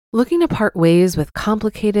Looking to part ways with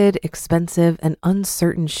complicated, expensive, and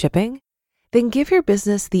uncertain shipping? Then give your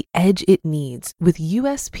business the edge it needs with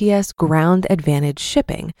USPS Ground Advantage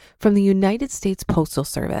shipping from the United States Postal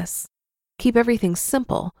Service. Keep everything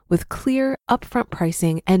simple with clear, upfront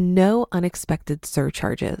pricing and no unexpected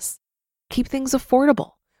surcharges. Keep things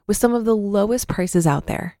affordable with some of the lowest prices out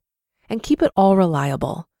there. And keep it all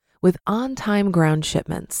reliable with on-time ground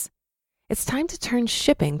shipments. It's time to turn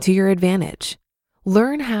shipping to your advantage.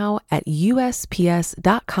 Learn how at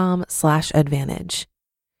USPS.com/advantage.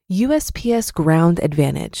 USPS Ground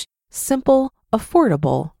Advantage. Simple,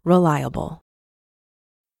 affordable, reliable.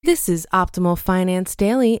 This is Optimal Finance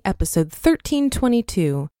Daily, episode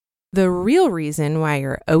 1322, The Real Reason Why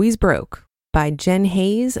You're Always Broke by Jen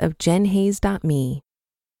Hayes of jenhayes.me.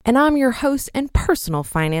 And I'm your host and personal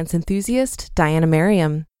finance enthusiast, Diana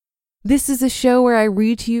Merriam. This is a show where I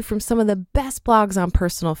read to you from some of the best blogs on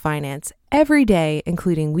personal finance every day,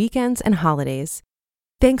 including weekends and holidays.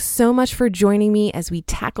 Thanks so much for joining me as we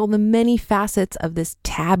tackle the many facets of this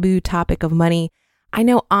taboo topic of money. I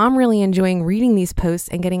know I'm really enjoying reading these posts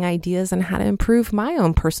and getting ideas on how to improve my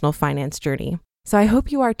own personal finance journey. So I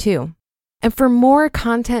hope you are too. And for more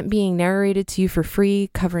content being narrated to you for free,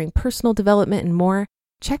 covering personal development and more,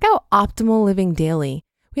 check out Optimal Living Daily.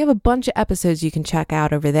 We have a bunch of episodes you can check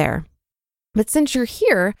out over there. But since you're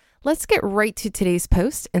here, let's get right to today's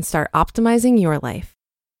post and start optimizing your life.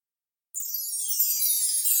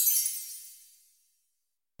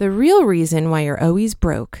 The Real Reason Why You're Always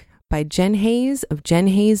Broke by Jen Hayes of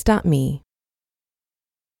jenhayes.me.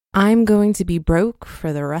 I'm going to be broke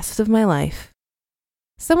for the rest of my life.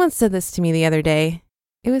 Someone said this to me the other day.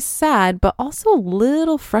 It was sad, but also a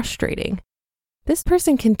little frustrating. This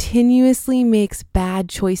person continuously makes bad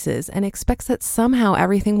choices and expects that somehow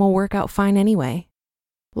everything will work out fine anyway.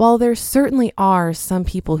 While there certainly are some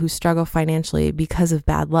people who struggle financially because of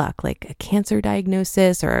bad luck, like a cancer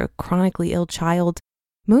diagnosis or a chronically ill child,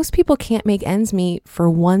 most people can't make ends meet for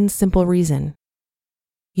one simple reason.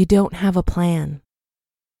 You don't have a plan.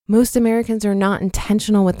 Most Americans are not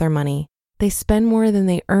intentional with their money. They spend more than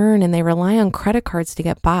they earn and they rely on credit cards to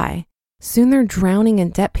get by. Soon they're drowning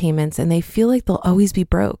in debt payments and they feel like they'll always be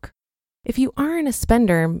broke. If you aren't a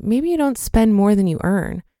spender, maybe you don't spend more than you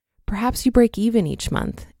earn. Perhaps you break even each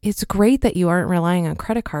month. It's great that you aren't relying on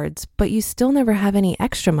credit cards, but you still never have any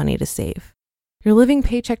extra money to save. You're living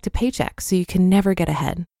paycheck to paycheck, so you can never get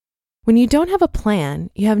ahead. When you don't have a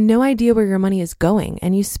plan, you have no idea where your money is going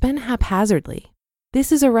and you spend haphazardly.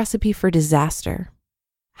 This is a recipe for disaster.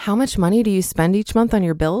 How much money do you spend each month on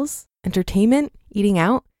your bills, entertainment, eating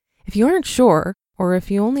out? If you aren't sure, or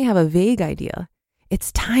if you only have a vague idea,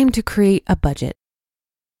 it's time to create a budget.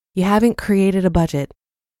 You haven't created a budget.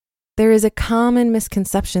 There is a common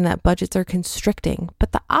misconception that budgets are constricting,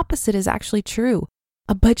 but the opposite is actually true.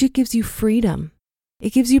 A budget gives you freedom.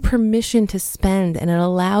 It gives you permission to spend and it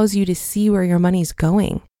allows you to see where your money's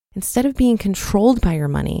going. Instead of being controlled by your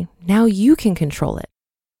money, now you can control it.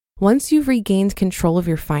 Once you've regained control of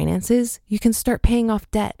your finances, you can start paying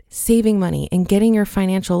off debt, saving money, and getting your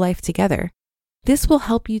financial life together. This will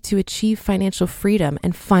help you to achieve financial freedom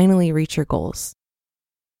and finally reach your goals.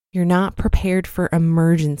 You're not prepared for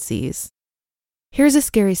emergencies. Here's a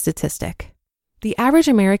scary statistic. The average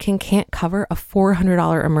American can't cover a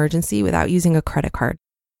 $400 emergency without using a credit card.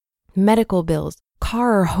 Medical bills,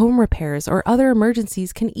 car or home repairs, or other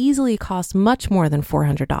emergencies can easily cost much more than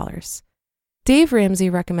 $400. Dave Ramsey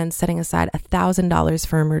recommends setting aside $1,000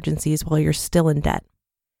 for emergencies while you're still in debt.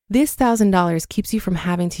 This $1,000 keeps you from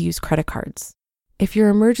having to use credit cards. If your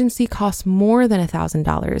emergency costs more than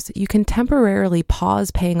 $1,000, you can temporarily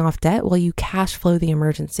pause paying off debt while you cash flow the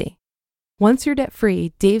emergency. Once you're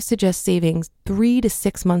debt-free, Dave suggests saving 3 to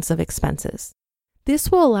 6 months of expenses.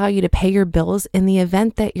 This will allow you to pay your bills in the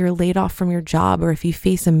event that you're laid off from your job or if you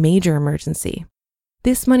face a major emergency.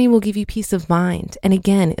 This money will give you peace of mind, and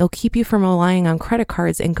again, it'll keep you from relying on credit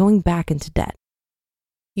cards and going back into debt.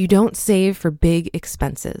 You don't save for big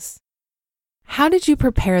expenses. How did you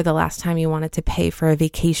prepare the last time you wanted to pay for a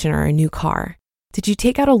vacation or a new car? Did you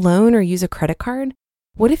take out a loan or use a credit card?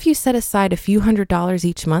 What if you set aside a few $100s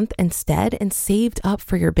each month instead and saved up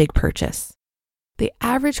for your big purchase? The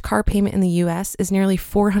average car payment in the US is nearly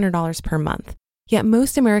 $400 per month, yet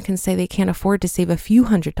most Americans say they can't afford to save a few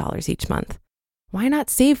 $100s each month. Why not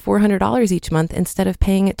save $400 each month instead of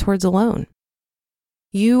paying it towards a loan?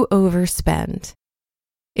 You overspend.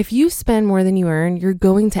 If you spend more than you earn, you're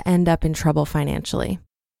going to end up in trouble financially.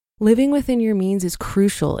 Living within your means is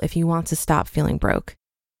crucial if you want to stop feeling broke.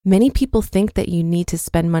 Many people think that you need to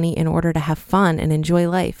spend money in order to have fun and enjoy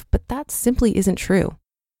life, but that simply isn't true.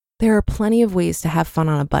 There are plenty of ways to have fun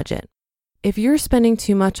on a budget. If you're spending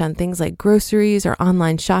too much on things like groceries or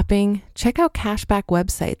online shopping, check out cashback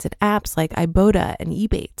websites and apps like Ibotta and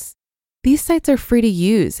Ebates. These sites are free to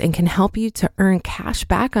use and can help you to earn cash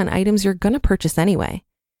back on items you're going to purchase anyway.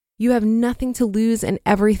 You have nothing to lose and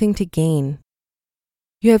everything to gain.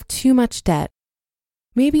 You have too much debt.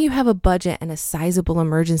 Maybe you have a budget and a sizable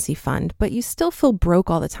emergency fund, but you still feel broke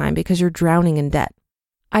all the time because you're drowning in debt.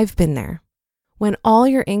 I've been there. When all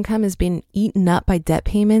your income is being eaten up by debt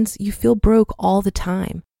payments, you feel broke all the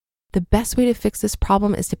time. The best way to fix this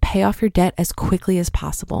problem is to pay off your debt as quickly as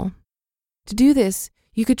possible. To do this,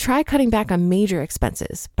 you could try cutting back on major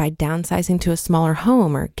expenses by downsizing to a smaller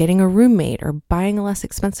home or getting a roommate or buying a less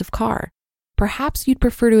expensive car. Perhaps you'd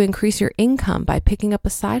prefer to increase your income by picking up a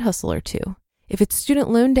side hustle or two. If it's student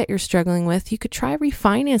loan debt you're struggling with, you could try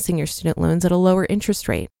refinancing your student loans at a lower interest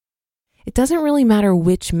rate. It doesn't really matter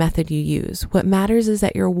which method you use. What matters is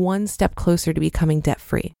that you're one step closer to becoming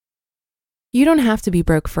debt-free. You don't have to be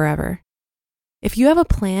broke forever. If you have a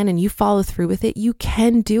plan and you follow through with it, you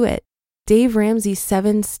can do it. Dave Ramsey's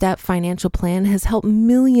 7-step financial plan has helped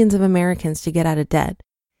millions of Americans to get out of debt.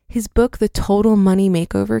 His book, The Total Money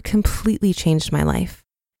Makeover, completely changed my life.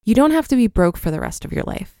 You don't have to be broke for the rest of your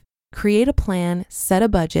life. Create a plan, set a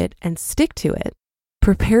budget, and stick to it.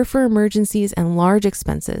 Prepare for emergencies and large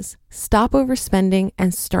expenses. Stop overspending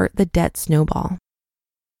and start the debt snowball.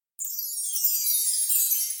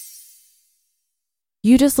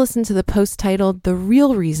 You just listened to the post titled The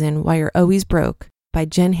Real Reason Why You're Always Broke by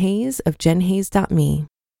Jen Hayes of jenhayes.me.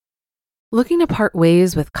 Looking to part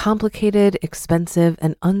ways with complicated, expensive,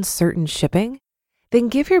 and uncertain shipping? Then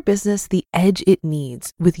give your business the edge it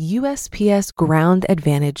needs with USPS Ground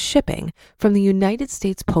Advantage shipping from the United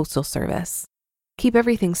States Postal Service. Keep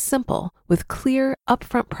everything simple with clear,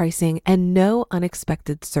 upfront pricing and no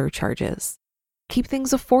unexpected surcharges. Keep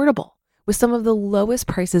things affordable with some of the lowest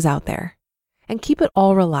prices out there. And keep it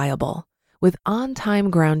all reliable with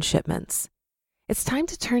on-time ground shipments. It's time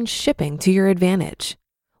to turn shipping to your advantage.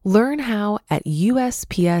 Learn how at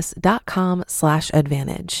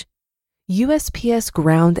USPS.com/advantage. USPS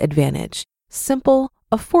Ground Advantage. Simple,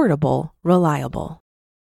 affordable, reliable.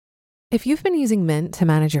 If you've been using Mint to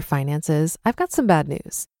manage your finances, I've got some bad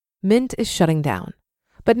news. Mint is shutting down.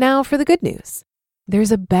 But now for the good news.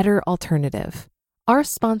 There's a better alternative. Our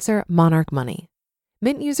sponsor, Monarch Money.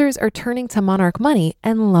 Mint users are turning to Monarch Money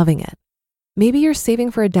and loving it. Maybe you're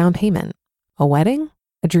saving for a down payment, a wedding,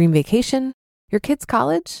 a dream vacation, your kid's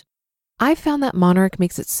college. I've found that Monarch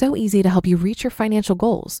makes it so easy to help you reach your financial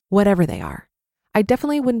goals, whatever they are. I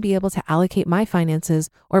definitely wouldn't be able to allocate my finances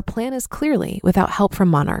or plan as clearly without help from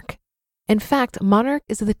Monarch. In fact, Monarch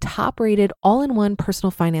is the top-rated all-in-one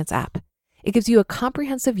personal finance app. It gives you a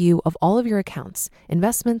comprehensive view of all of your accounts,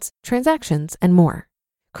 investments, transactions, and more.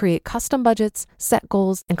 Create custom budgets, set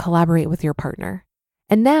goals, and collaborate with your partner.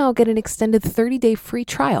 And now get an extended 30-day free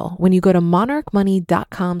trial when you go to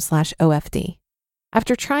monarchmoney.com/OFD.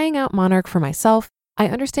 After trying out Monarch for myself, I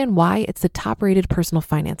understand why it's the top-rated personal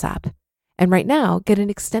finance app. And right now, get an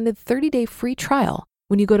extended 30-day free trial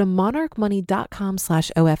when you go to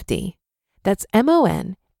monarchmoney.com/OFD. That's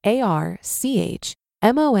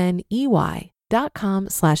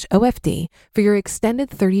monarchmoney.com/OFD for your extended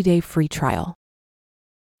 30-day free trial.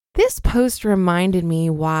 This post reminded me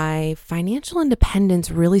why financial independence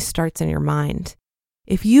really starts in your mind.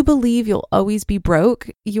 If you believe you'll always be broke,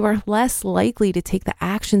 you are less likely to take the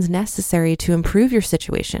actions necessary to improve your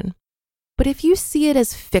situation. But if you see it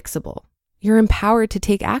as fixable, you're empowered to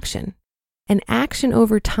take action. And action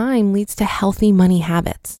over time leads to healthy money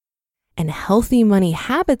habits. And healthy money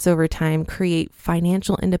habits over time create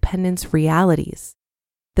financial independence realities.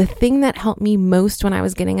 The thing that helped me most when I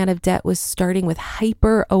was getting out of debt was starting with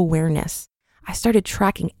hyper awareness. I started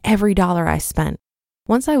tracking every dollar I spent.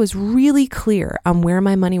 Once I was really clear on where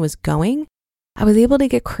my money was going, I was able to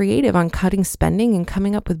get creative on cutting spending and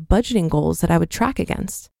coming up with budgeting goals that I would track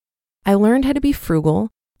against. I learned how to be frugal,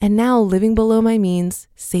 and now living below my means,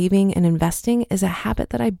 saving and investing is a habit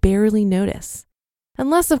that I barely notice.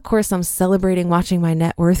 Unless, of course, I'm celebrating watching my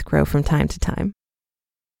net worth grow from time to time.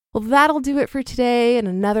 Well, that'll do it for today and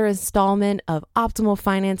another installment of Optimal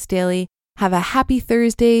Finance Daily. Have a happy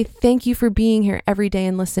Thursday. Thank you for being here every day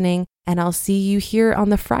and listening. And I'll see you here on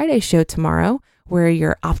the Friday show tomorrow, where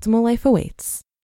your optimal life awaits.